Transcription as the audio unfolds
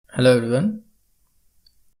Hello everyone.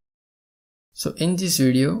 So in this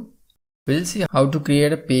video, we'll see how to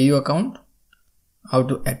create a PayU account, how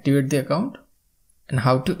to activate the account, and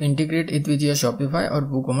how to integrate it with your Shopify or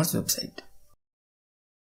Woocommerce website.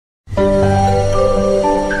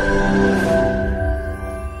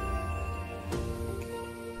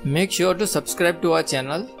 Make sure to subscribe to our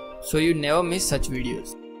channel so you never miss such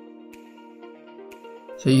videos.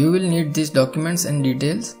 So you will need these documents and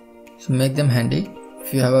details, so make them handy.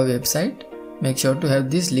 If you have a website, make sure to have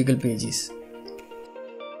these legal pages.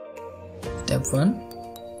 Step 1.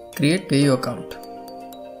 Create PayU account.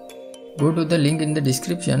 Go to the link in the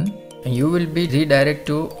description and you will be redirected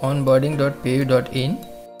to onboarding.payu.in.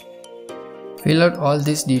 Fill out all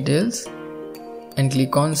these details and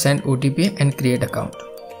click on send OTP and create account.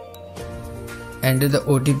 Enter the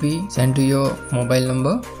OTP sent to your mobile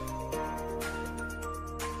number.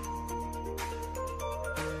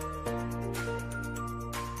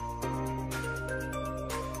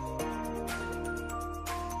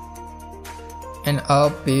 And our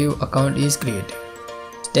PayU account is created.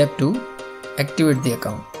 Step 2. Activate the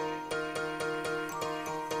account.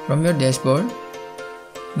 From your dashboard,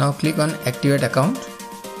 now click on Activate Account.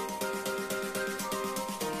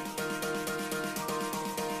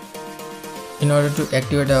 In order to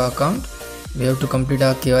activate our account, we have to complete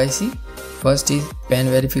our KYC. First is PAN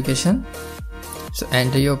verification. So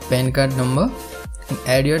enter your PAN card number and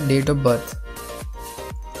add your date of birth.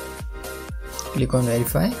 Click on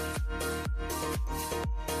Verify.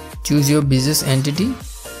 Choose your business entity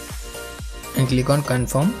and click on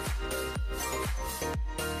Confirm.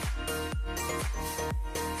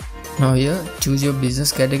 Now here choose your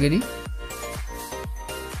business category.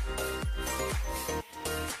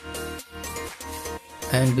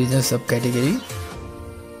 And business subcategory.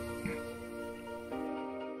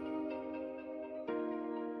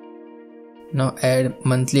 Now add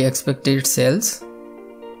monthly expected sales.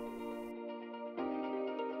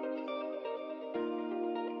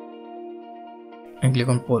 And click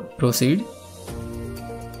on proceed.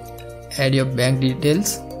 Add your bank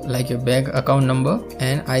details like your bank account number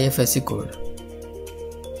and IFSC code.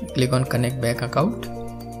 Click on connect bank account.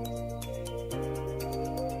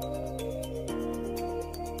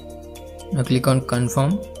 Now click on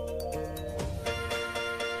confirm.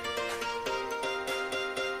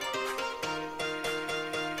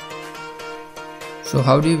 So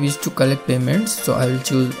how do you wish to collect payments? So I will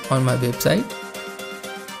choose on my website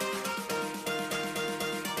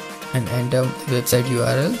and enter the website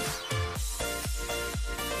URL.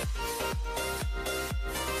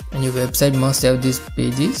 And your website must have these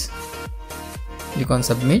pages. Click on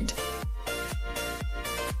submit.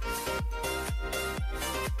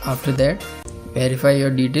 After that, verify your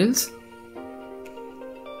details.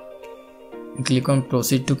 Click on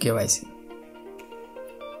proceed to KYC.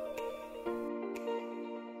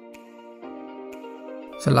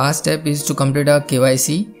 So last step is to complete our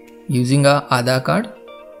KYC using our Aadhaar card.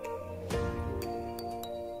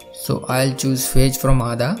 So I'll choose fetch from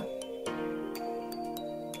Aadhaar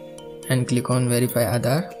and click on verify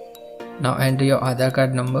Aadhaar. Now enter your Aadhaar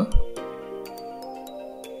card number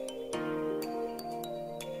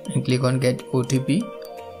and click on get OTP.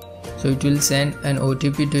 So it will send an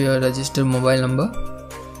OTP to your registered mobile number.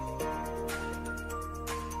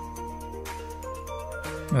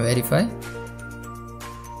 Now verify.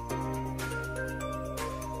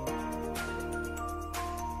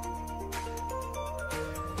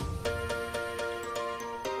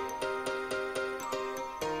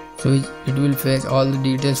 So it will fetch all the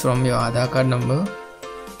details from your Aadhaar card number.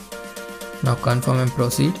 Now confirm and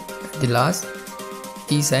proceed. At the last,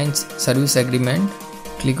 e-sign service agreement.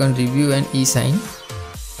 Click on review and e-sign.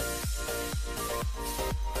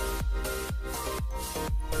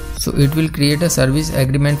 So it will create a service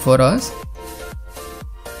agreement for us.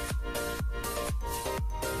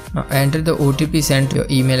 Now enter the OTP sent to your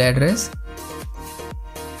email address.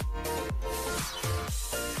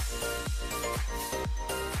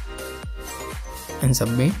 And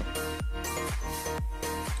submit.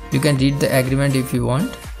 You can read the agreement if you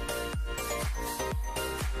want.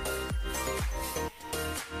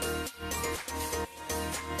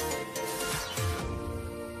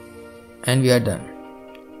 And we are done.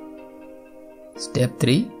 Step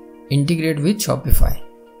 3. Integrate with Shopify.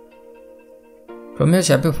 From your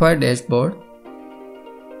Shopify dashboard,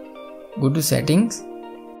 go to Settings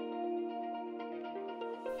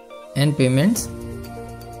and Payments.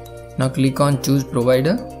 Now click on choose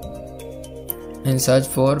provider and search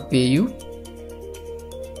for PayU.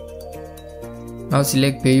 Now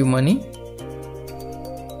select PayU Money.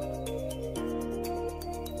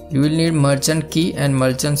 You will need merchant key and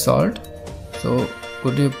merchant salt. So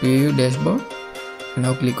go to your PayU dashboard.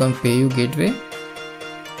 Now click on PayU gateway.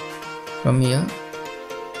 From here,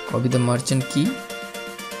 copy the merchant key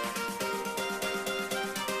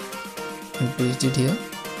and paste it here.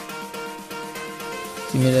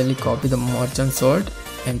 Similarly, copy the merchant salt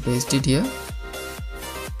and paste it here.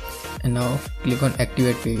 And now click on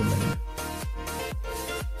activate PayU menu.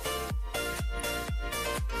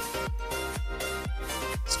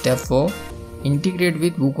 Step 4. Integrate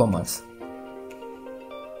with Woocommerce.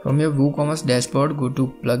 From your Woocommerce dashboard, go to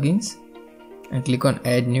plugins and click on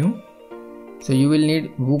add new. So you will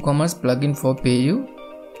need Woocommerce plugin for PayU.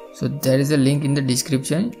 So there is a link in the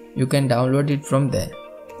description. You can download it from there.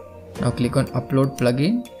 Now click on upload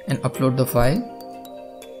plugin and upload the file.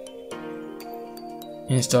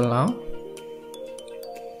 Install now.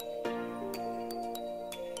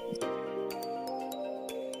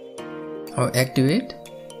 Now activate.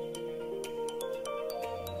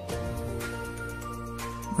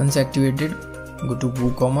 Once activated, go to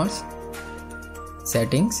Woocommerce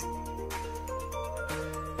settings.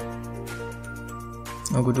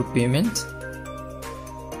 Now go to payments.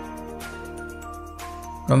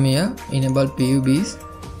 From here, enable PayU.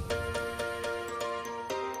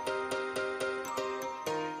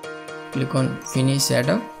 Click on finish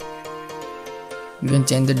setup. You can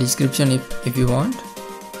change the description if you want.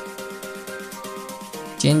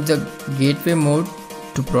 Change the gateway mode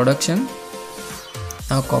to production.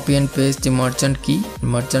 Now copy and paste the merchant key,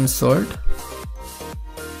 merchant salt.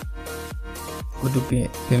 Go to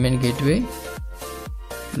payment gateway,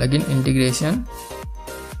 plugin integration,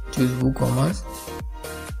 choose Woocommerce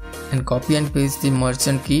and copy and paste the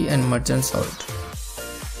merchant key and merchant salt.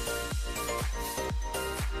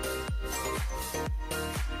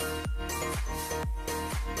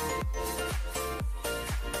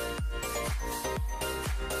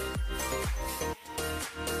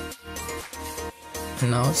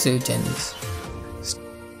 Now save changes.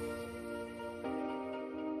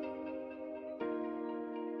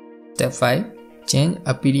 Step 5. Change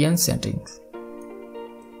appearance settings.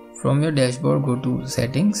 From your dashboard, go to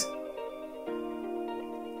settings.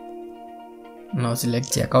 Now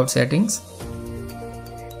select checkout settings.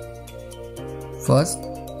 First,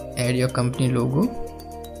 add your company logo.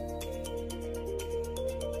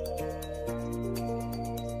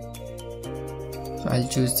 So I'll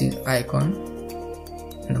choose this icon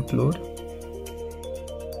and upload.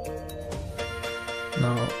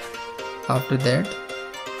 Now after that,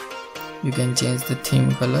 you can change the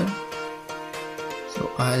theme color. So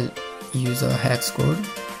I'll use a hex code.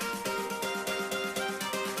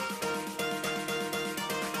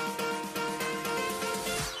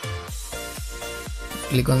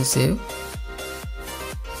 Click on save.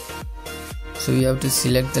 So you have to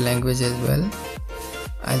select the language as well.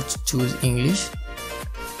 I'll choose English.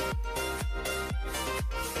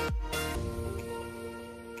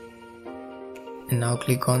 And now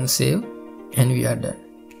click on save and we are done.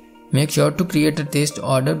 Make sure to create a test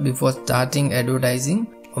order before starting advertising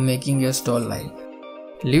or making your store live.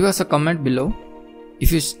 Leave us a comment below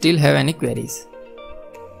if you still have any queries.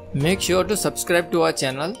 Make sure to subscribe to our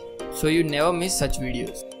channel so you never miss such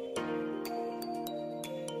videos.